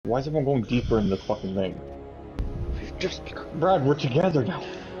Why is everyone going deeper in this fucking thing? Just, Brad, we're together now.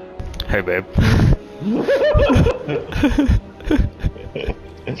 Hey, babe.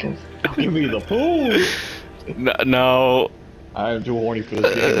 Give me the pool. No. I'm too horny for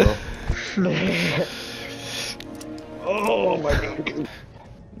this game, bro. Oh my god.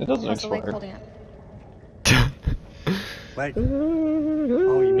 It doesn't expire. Leg.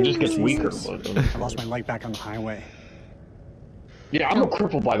 Oh, you It just gets weaker. I lost my leg back on the highway. Yeah, I'm a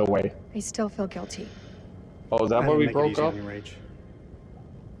cripple, by the way. I still feel guilty. Oh, is that why we broke up?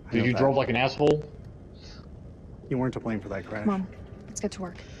 Did you drive like an asshole? You weren't to blame for that crash. Mom, let's get to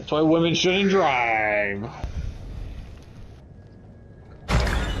work. That's why women shouldn't drive.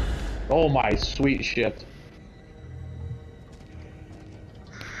 Oh my sweet shit.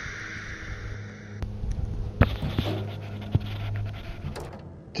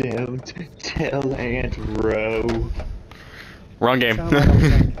 Don't tell Aunt Ro. Wrong game.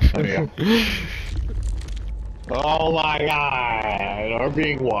 Oh, yeah. Oh my god, we're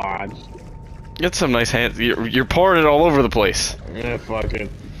being watched. Get some nice hands. You're pouring it all over the place. Yeah, fuck it.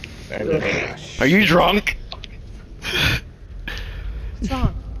 Are you drunk? What's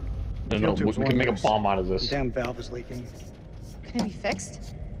wrong? No, we can make a bomb out of this. The damn valve is leaking. Can it be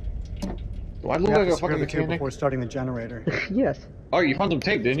fixed? Do I look like a fucking mechanic? Before starting the generator. Yes. Oh, you found some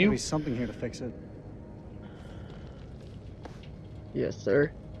tape, didn't you? There's something here to fix it. Yes,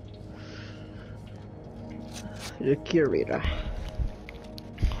 sir. The curator.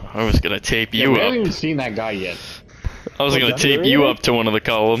 I was gonna tape you We haven't up. even seen that guy yet. I was gonna tape you up to one of the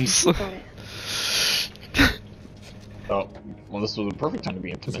columns. Got it. Oh, well, this was the perfect time to be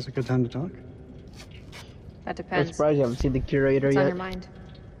Is intimate. this a good time to talk? That I'm depends. surprised you haven't seen the curator What's on yet. your mind?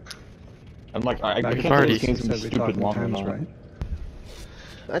 I'm like, I Back can't at tell party. this game's Said gonna be we stupid talked long times, enough. right?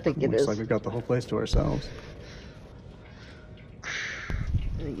 I think it Looks is. like we've got the whole place to ourselves.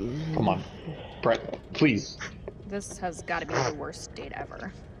 Come on, Brett, please. This has got to be the worst date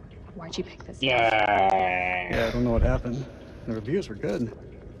ever. Why'd you pick this? Yeah. Yeah, I don't know what happened. The reviews were good.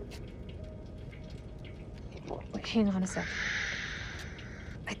 Wait, hang on a sec.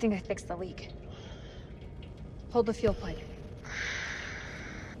 I think I fixed the leak. Hold the fuel pipe.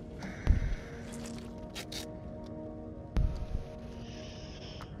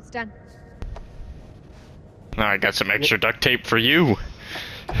 It's done. Now I got some extra duct tape for you.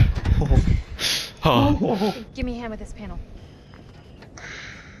 Oh. Give me a hand with this panel.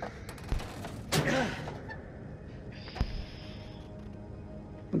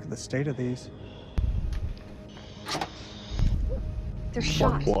 Look at the state of these. They're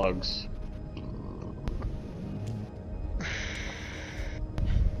Spark shot. plugs.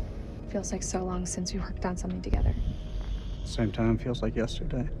 Feels like so long since we worked on something together. Same time, feels like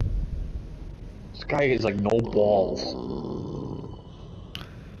yesterday. This guy is like no balls.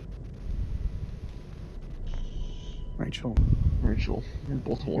 Rachel, Rachel, you're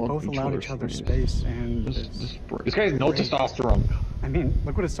both you both allowed each other space, and This guy has no testosterone. I mean,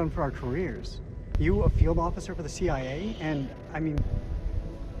 look what it's done for our careers. You, a field officer for the CIA, and I mean,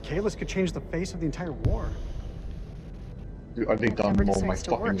 Kalis could change the face of the entire war. Dude, are they done Whoever mowing my decides to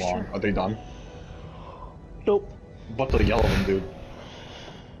fucking work, lawn? sure. Are they done? Nope. What the yell at them, dude?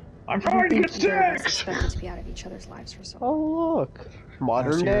 I'm trying to get Either of us sticks! expected to be out of each other's lives for so long. Oh, look.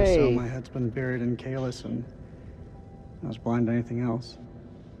 Modern Last year or so, day. my head's been buried in Kalis, and I was blind to anything else.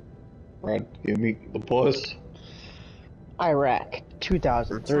 Brad, give me the puss. Iraq,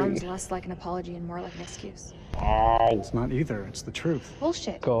 2003. Sounds less like an apology and more like an excuse. Oh, It's not either, it's the truth.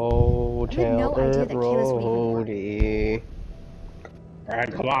 Bullshit. Go I had no tell idea it, that Kayla's waiting Rhodey.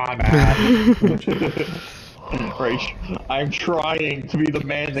 Brad, come on, man. Rach, I'm trying to be the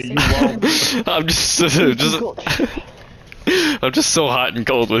man that you love. I'm just so hot and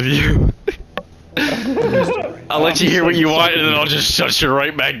cold with you. I'll let you hear what you want, and then I'll just shut you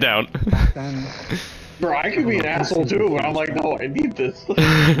right back down. Then, Bro, I could be an asshole too, but I'm like, no, I need this.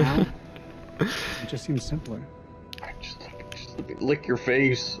 now, it just seems simpler. just lick your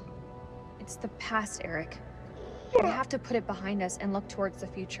face. It's the past, Eric. We have to put it behind us and look towards the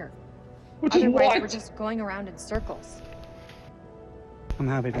future. Which is Otherwise, what? we're just going around in circles. I'm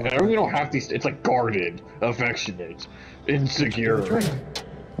happy to look And we at don't it. have these. It's like guarded, affectionate, insecure.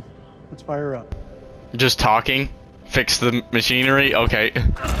 Let's fire up. Just talking? Fix the machinery? Okay.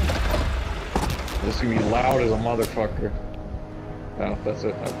 This is gonna be loud as a motherfucker. Oh, that's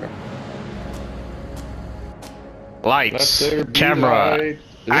it. Okay. Lights, Let there be camera, light. Is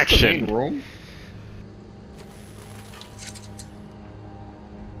this the action. main room?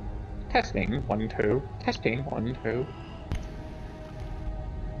 Testing 1 2. Testing 1 2.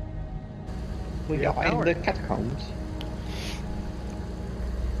 We Yeah, are in power. the catacombs.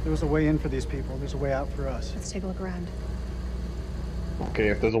 There was a way in for these people. There's a way out for us. Let's take a look around. Okay,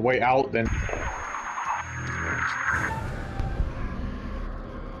 if there's a way out, then...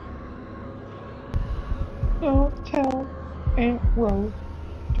 Don't tell Aunt Rose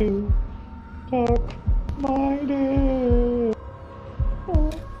to tuck my dick.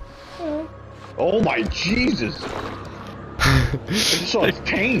 Oh my Jesus! I just saw his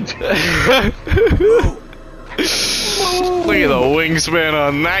taint! Look at the wingspan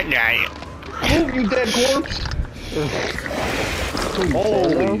on that guy. Oh, you dead corpse!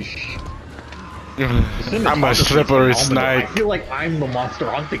 Holy sh... I'm a slippery I snake. feel like I'm the monster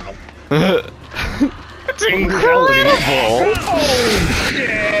hunting him. It's incredible. Oh shit!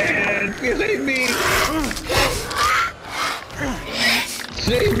 Save me!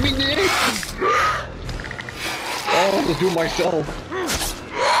 Save me, Nick! Oh, I'll just do it myself.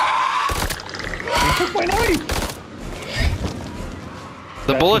 He took my knife!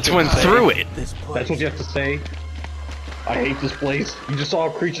 The bullets went through it. That's what you have to say? I hate this place. You just saw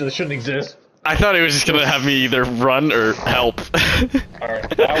a creature that shouldn't exist. I thought it was just gonna have me either run or help. Alright,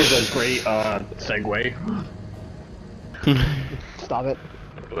 that was a great, segue. Stop it.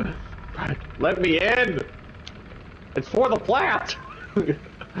 Let me in! It's for the plat!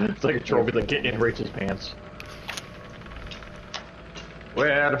 It's like a trophy, like get in Rachel's pants.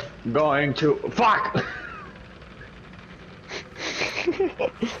 We're going to... Fuck!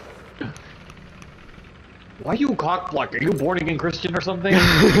 Why you cockblock? Are you born again Christian or something?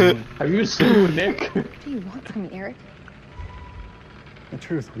 Have you seen Nick? What do you want from me, Eric? The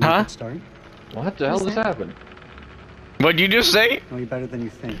truth. Huh? Start. What the hell just happened? What'd you just say? Know you better than you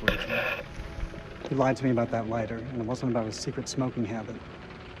think, Rachel. You lied to me about that lighter, and it wasn't about a secret smoking habit.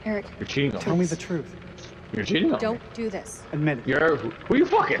 Eric, You're cheating on Tell me. me the truth. You're cheating on me. don't do this. Admit it. You're... Who are you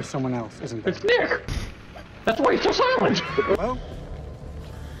fucking? There's someone else, isn't there? It's Nick! That's why he's so silent! Well,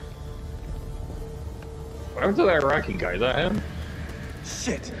 What happened to that Iraqi guy? Is that him?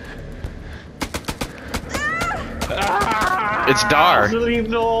 shit. It's Dar.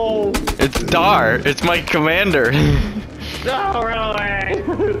 No! It's Dar. It's my commander. No, really!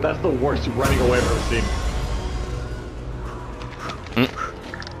 That's the worst running away I've ever seen.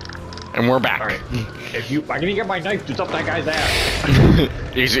 And we're back. Alright. If you... I can get my knife to up that guy's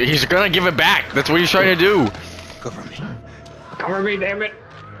ass. He's gonna give it back. That's what he's trying to do. Cover me. Cover me, damn it!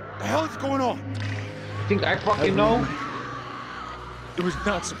 What the hell is going on? You think I fucking know? It was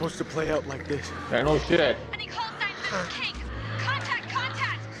not supposed to play out like this. I know shit. Any call signs, Mr. King? Contact,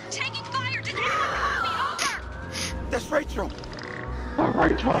 contact! Taking fire! Does anyone call me? Over! That's Rachel.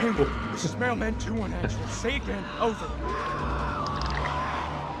 Alright, King, Tom. this is Mailman 2-1 actual. Say again. Over.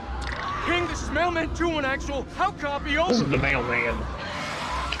 King, this is Mailman 2-1 actual. How copy? This is Over. the mailman.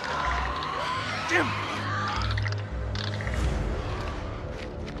 Damn.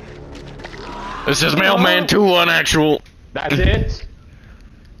 This is Mailman 2-1 actual. That's it?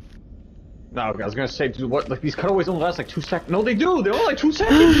 No, I was gonna say, dude, what? Like, these cutaways only last like 2 seconds. No, they do! They're only like 2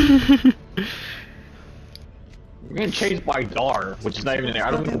 seconds! You're getting chased by Dar, which is not even in there.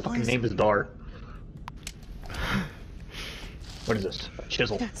 I don't know who the fucking name is Dar. What is this? A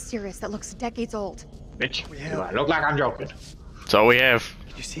chisel. That's serious. That looks decades old. Bitch. Do I look like I'm joking? That's all we have.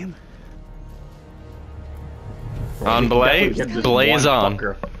 Did you see him? On belay? Definitely get this Blaze one on.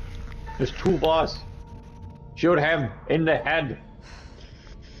 fucker. There's 2 of us. Shoot him in the head.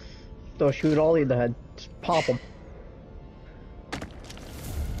 Don't shoot Ollie in the head. Just pop him.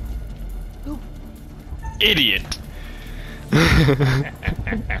 Idiot.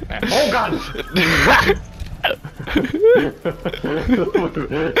 Oh god!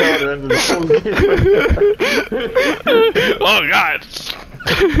 Oh god.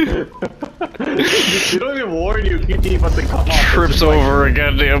 You don't even warn you, keep the about to come off. Trips over a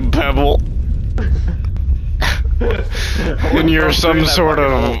goddamn pebble. And you're some sort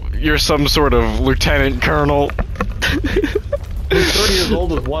of lieutenant colonel. He's 30 years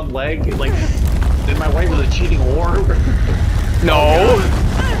old with 1 leg. Like, and my wife was a cheating whore. No.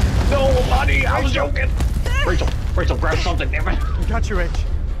 No, buddy, I was joking. Rachel, grab something, damn it. I got you, H.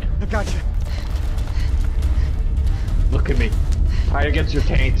 I got you. Look at me. Hide against your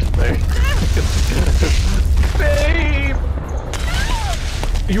taint. Babe!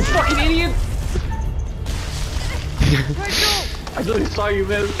 You fucking idiot! I literally saw you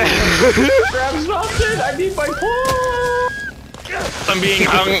miss. Grab something! I need my ball! I'm being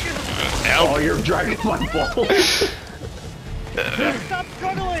hung. Oh, you're dragging my ball. Stop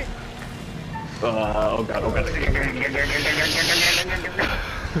struggling! Oh god, oh god.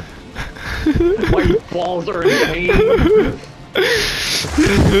 My balls are in pain.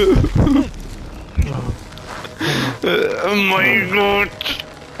 Oh my god.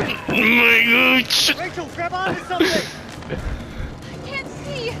 Rachel, grab onto something! I can't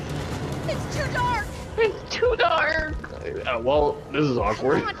see. It's too dark. It's too dark. Well, this is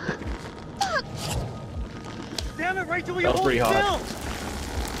awkward. Come on. Fuck. Damn it, Rachel, will That you was hold pretty hot.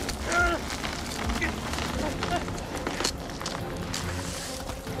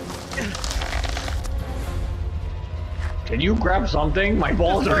 Can you grab something? My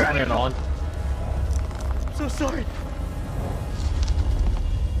balls are hanging on. I'm so sorry.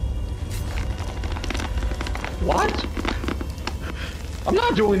 What? I'm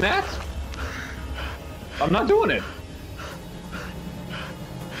not doing that. I'm not doing it.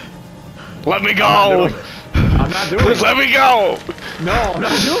 Let me I'm go! not doing it. Let me go! No, I'm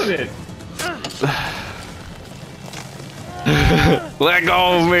not doing it. Let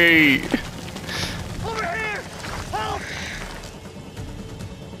go of me! Over here! Help!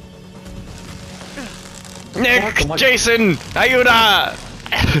 Nick! Jason! Ayuda!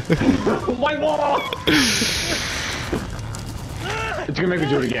 My wall! It's gonna make me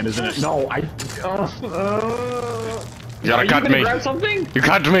do it again, isn't it? No, I. You gotta Are cut you gonna me. grab something? You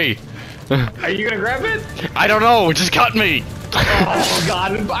cut me! Are you gonna grab it? I don't know, just cut me! Oh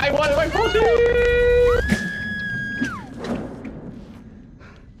God! I wanted my pussy.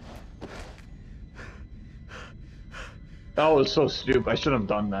 That was so stupid. I shouldn't have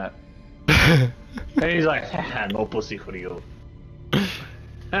done that. And he's like, no pussy for you.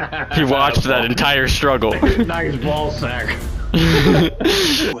 He watched that entire struggle. Nice ball sack.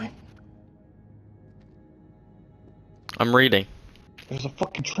 I'm reading. There's a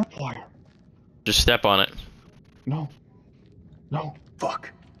fucking tripwire. Just step on it. No. No.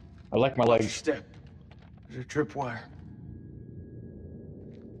 Fuck. I like my legs. Step. There's a tripwire.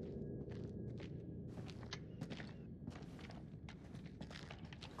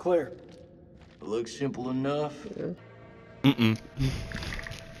 Clear. It looks simple enough. Mm-mm.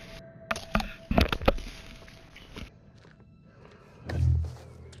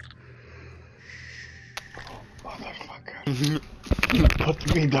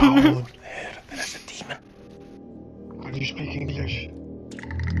 Put me down. There's a demon. Can you speak English?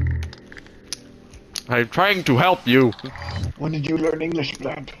 I'm trying to help you. When did you learn English,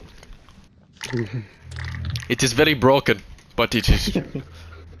 Vlad? It is very broken, but it is.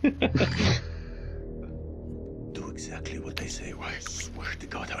 Do exactly what they say, or I swear to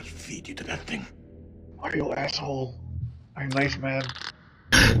God I'll feed you to that thing. Are you asshole? I'm nice man.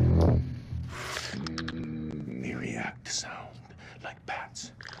 They react to sound like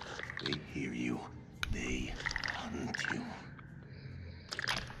bats. They hear you. They hunt you.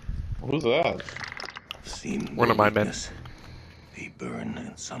 Who's that? I've seen One of my men. weakness. They burn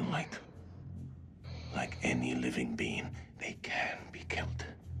in sunlight. Like any living being, they can be killed.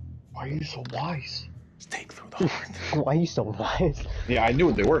 Why are you so wise? Stake through the heart. Why are you so wise? Yeah, I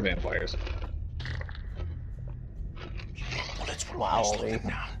knew they were vampires. Bullets will Wow, slow Lee. them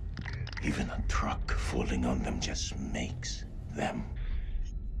down. Even a truck falling on them just makes them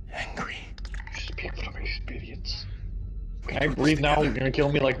angry. Speak from experience. Can I breathe now? You're gonna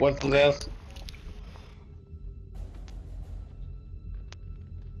kill me like what's this?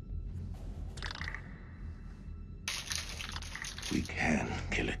 We can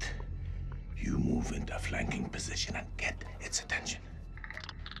kill it. You move into a flanking position and get its attention.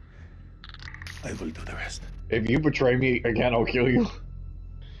 I will do the rest. If you betray me again, I'll kill you.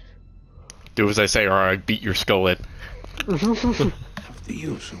 Do as I say or I beat your skull in. Up to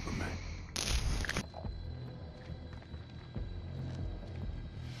you, Superman.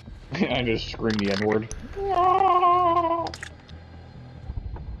 I just scream the N-word.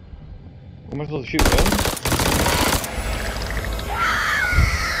 Am I supposed to shoot him?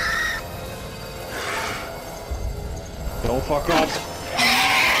 Don't fuck up.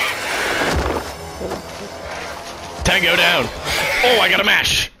 Tango down! Oh, I got a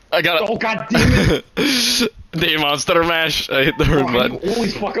mash! I got a- Oh god damn it! The monster mash! I hit the wrong Oh, button. you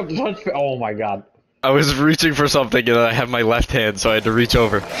always fuck up the touch. Oh my god. I was reaching for something and I have my left hand, so I had to reach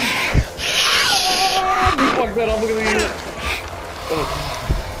over. Fuck that up, look at the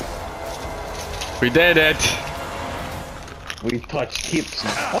We did it! We touched tips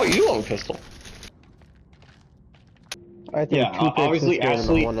now. Oh, you have a pistol. I think Yeah, two picks obviously is scared of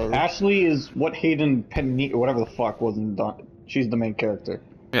Ashley. one of them. Ashley is what Hayden Penny or whatever the fuck wasn't done. She's the main character.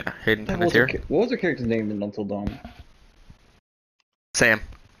 Yeah, Hayden What was, Panettiere. what was her character's name in Until Dawn? Sam.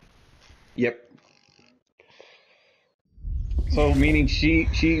 Yep. So meaning she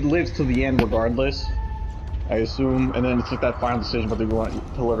lives to the end regardless, I assume, and then it's like that final decision whether you want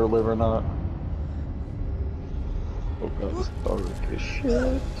to let her live or not. Oh god, it's dark as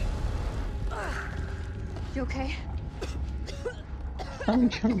shit. You okay? I'm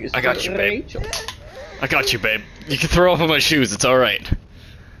trying to I got you, babe. Rachel. I got you, babe. You can throw off of my shoes. It's all right.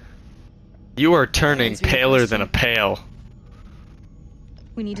 You are turning paler than a pail.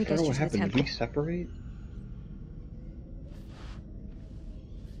 We need to I don't get know you what to the happened. Did temple. we separate?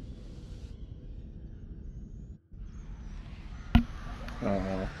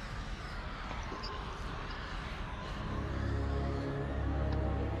 Oh.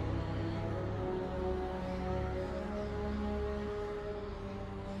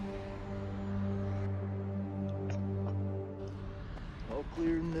 All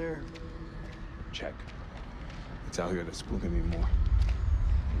clear in there. Check. It's out here that's spooking me more.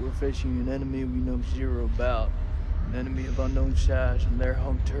 We're facing an enemy we know zero about. An enemy of unknown size on their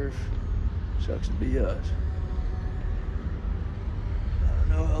home turf. Sucks to be us. I don't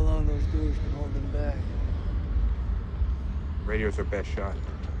know how long those doors can hold them back. Radio's our best shot.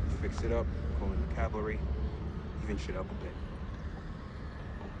 Fix it up, call in the cavalry, even shit up a bit.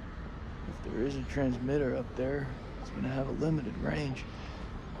 If there is a transmitter up there, it's gonna have a limited range.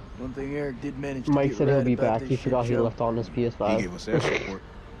 One thing Eric did manage to Mike get said right he'll be about back. this He shit forgot he show. left on his He PS5. gave us air support.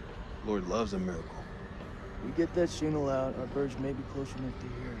 Lord loves a miracle. We get that signal out, our birds may be close enough to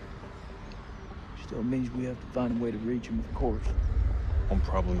hear it. Still means we have to find a way to reach him, of course. One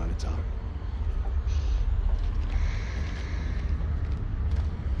problem at a time.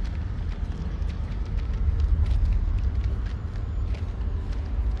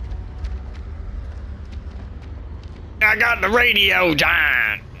 I got the radio,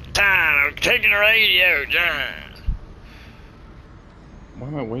 John. I'm taking the radio, John. Why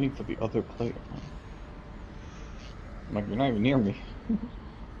am I waiting for the other player? I'm like, you're not even near me.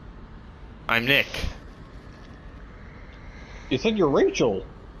 I'm Nick. You said you're Rachel.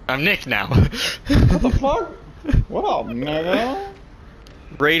 I'm Nick now. What the fuck? What up, nigga?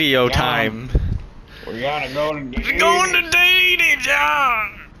 Radio time. We gotta go to Tahiti. Going to Tahiti,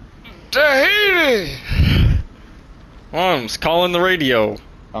 John. Tahiti. Mom's calling the radio.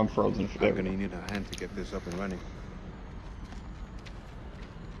 I'm frozen for I'm gonna need a hand to get this up and running.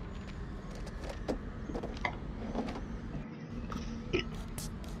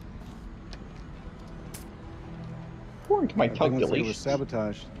 According to my It was calculations.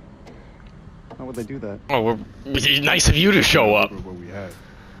 sabotaged. How would they do that? Oh, nice of you to show up. What we had.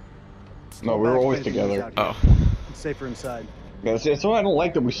 No, we were always together. Oh. It's safer inside. Yeah, that's why I don't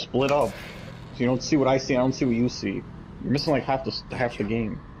like that we split up. So you don't see what I see, I don't see what you see. You're missing like half the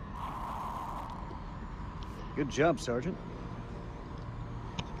game. Good job, Sergeant.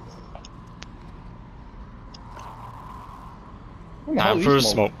 Where the hell Time you for a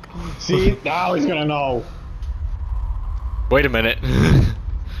smoke? smoke. See, now he's gonna know. Wait a minute.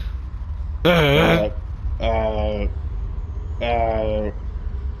 I'm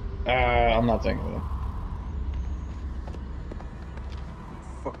not thinking of it.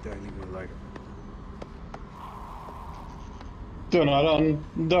 Fuck that, leave me lighter. Dun-dun-dun,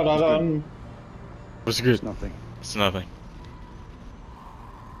 dun-dun-dun. What's good? It's nothing. It's nothing.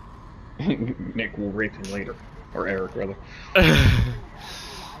 Nick will rape him later. Or Eric, rather.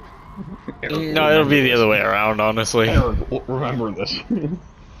 No, it'll be the other way around, honestly. Eric will remember this.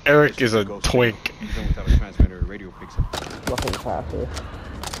 Eric is a twink. Even without a transmitter, the radio picks up. Nothing faster.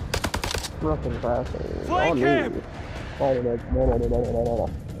 Nothing faster. Flank him! Oh, no.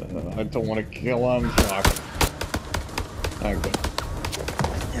 I don't want to kill him. Fuck. Okay.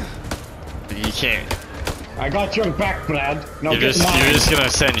 You can't. I got your back, Brad. Now You're get just, mine. you're just gonna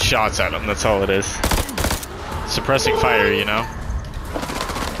send shots at him, that's all it is. Suppressing fire, you know?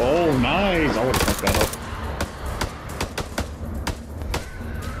 Oh, nice. I would have fucked that up.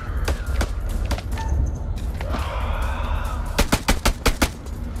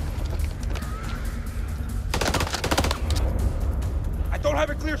 I don't have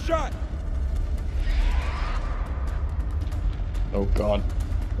a clear shot! Oh god.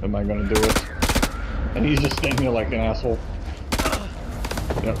 Am I gonna do it? And he's just standing there like an asshole.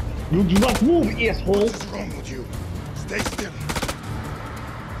 Yep. You do not move, asshole! What's wrong with you? Stay still.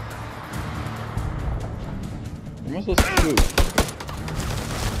 What am I supposed to do?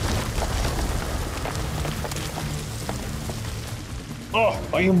 Oh,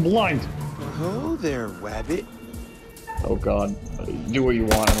 I am blind! Oh there, Wabbit. Oh god. Do what you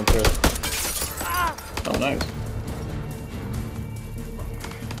want, I don't care. Oh, nice.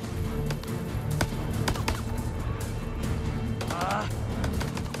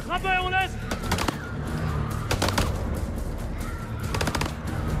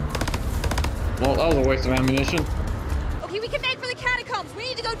 Well, that was a waste of ammunition. Okay, we can make for the catacombs. We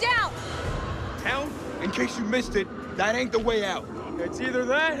need to go down. Town? In case you missed it, that ain't the way out. It's either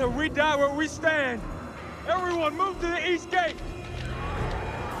that or we die where we stand. Everyone move to the east gate.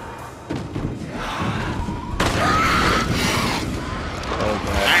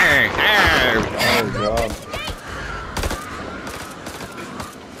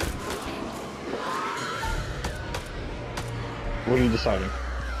 deciding.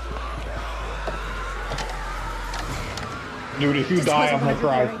 Dude, if you die, I'm gonna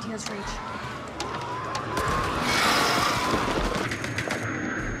cry. Right here's reach.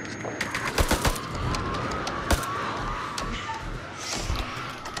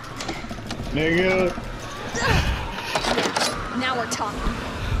 Nigga. Now we're talking.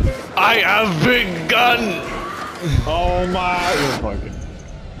 I have begun. Oh my! You're fucking.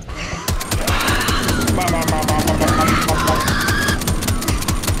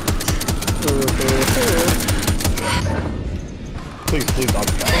 Please, please, don't.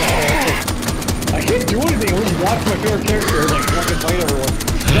 I can't do anything. I'm just watching my favorite character like fucking fight everyone.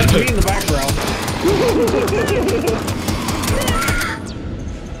 That's me in the background.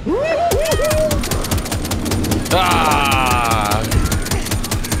 Ah!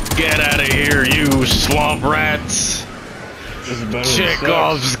 Get out of here, you swamp rats!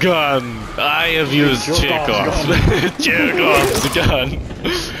 Chekhov's gun! I have used Chekhov. Chekhov's gun!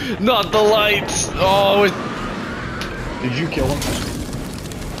 Not the lights! Oh, did you kill him?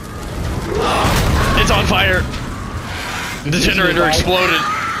 It's on fire! The generator exploded!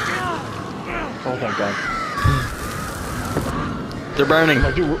 Oh my god. They're burning.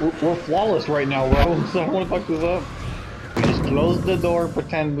 Like, dude, we're flawless right now, bro. So I don't want to fuck this up. We just close the door,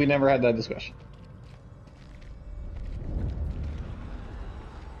 pretend we never had that discussion.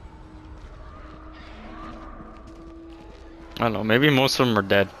 I don't know, maybe most of them are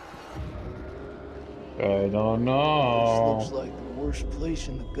dead. I don't know. This looks like the worst place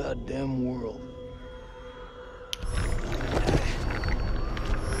in the goddamn world.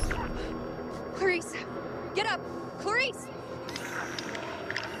 Clarice, get up! Clarice!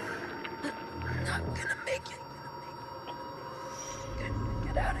 Not gonna make it.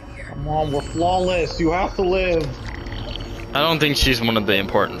 Get out of here. Come on, we're flawless. You have to live. I don't think she's one of the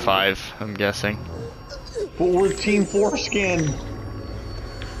important 5, I'm guessing. But we're Team Foreskin.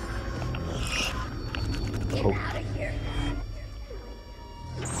 Get out of here.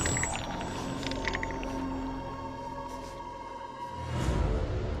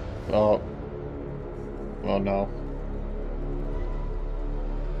 Oh. Oh no.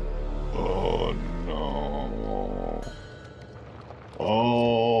 Oh no.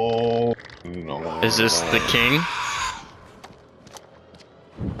 Oh no. Is this the king?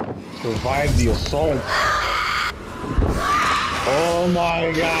 Survive the assault. Oh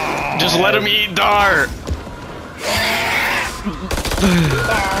my god. Just let him eat Dar!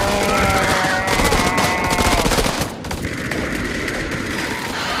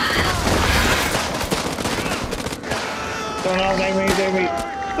 Don't know, save me, save me.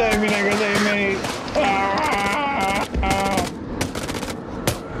 Save me, nigga, save me.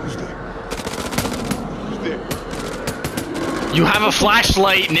 You have a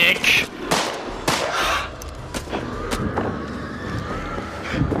flashlight, Nick!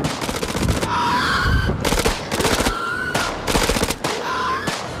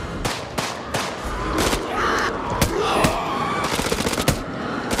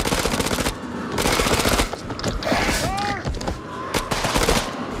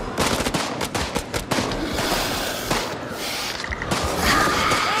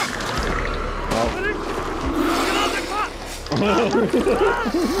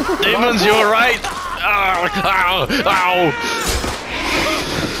 Demons, you're right! Ow! Ow! Ow!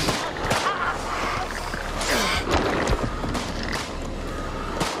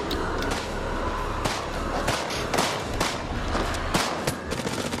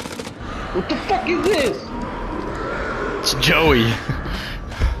 What the fuck is this? It's Joey.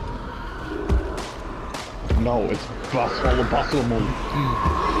 No, it's Basolo Basolo.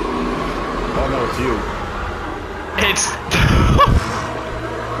 Oh no, it's you. It's...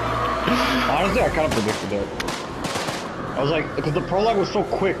 Honestly, I kind of predicted it. I was like, because the prologue was so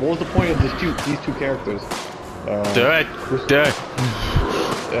quick, what was the point of these two characters? Do it! Do it!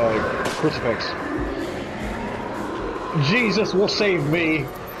 Crucifix. Jesus will save me!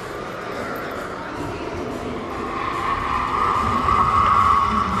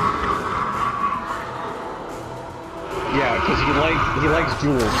 Yeah, because he likes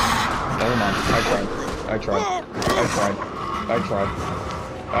jewels. Never mind. I tried.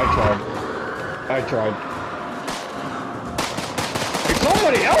 Hey,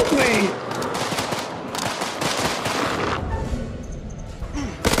 somebody help me!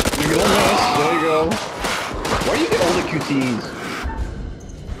 You don't miss. There you go. Why do you get all the QTs?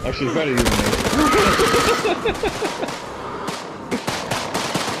 Actually, it's better using me.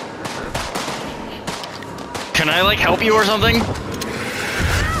 Can I, like, help you or something?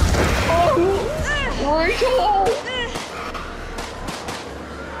 Oh! Rachel!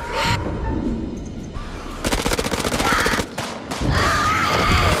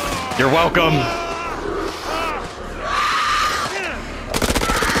 You're welcome.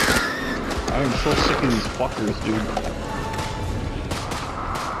 I am so sick of these fuckers, dude.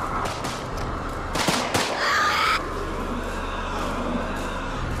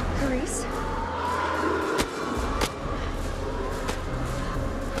 Clarice?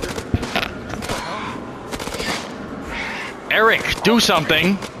 Eric, do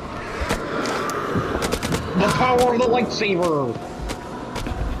something. The power of the lightsaber!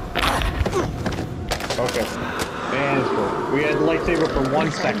 Okay. And cool. We had the lightsaber for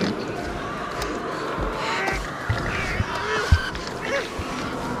 1 second.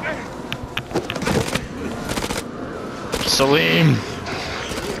 Salim.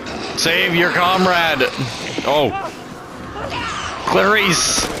 Save your comrade. Oh.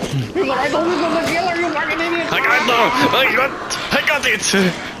 Clarice. He's like, I told you to kill her, you fucking idiot! I got it.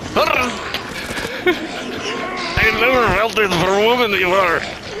 I never felt it for a woman before.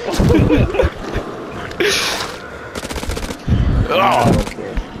 Oh.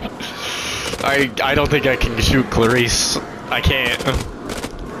 I don't think I can shoot Clarice. I can't.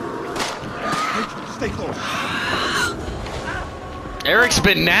 Stay close. Eric's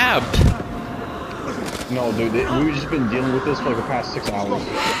been nabbed. No, dude, we've just been dealing with this for like the past 6 hours. Now,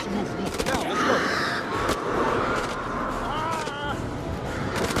 let's go.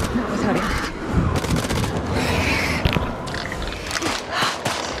 Not without him.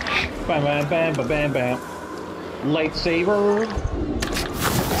 Bam, bam, bam, bam, bam, bam. Lightsaber.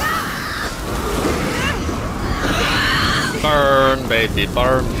 Burn, baby,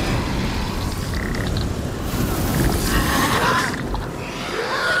 burn.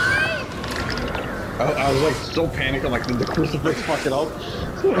 I was like so panicked, I'm like, did the crucifix fuck it up?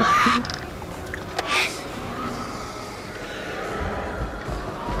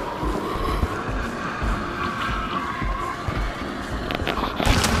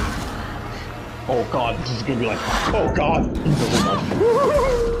 Oh god, this is gonna be like, oh god!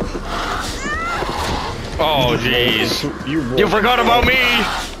 Oh jeez. You forgot about me!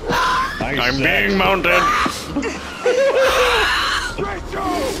 I'm being mounted!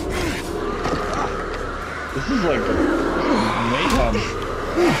 This is like mayhem.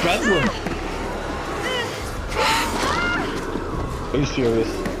 Bedlam. Are you serious?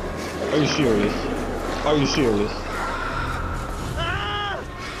 Are you serious? Are you serious?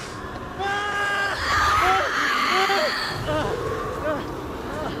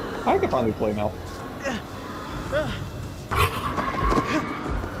 I can finally play now.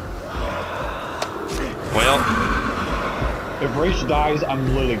 Well, if Rach dies, I'm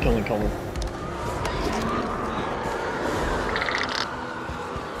literally killing Color.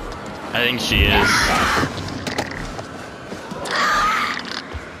 I think she is.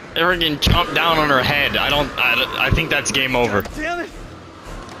 Eric can chomp down on her head. I think that's game over. Damn it!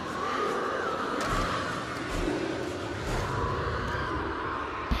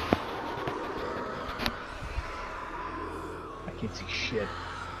 I can't see shit.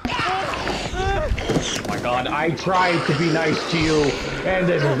 Oh my god, I tried to be nice to you, and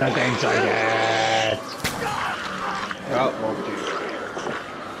this is the thanks I get. Oh, well, geez.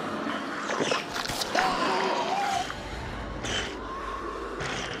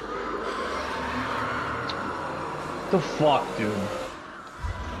 The fuck, dude?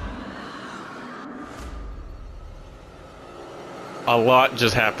 A lot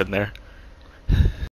just happened there.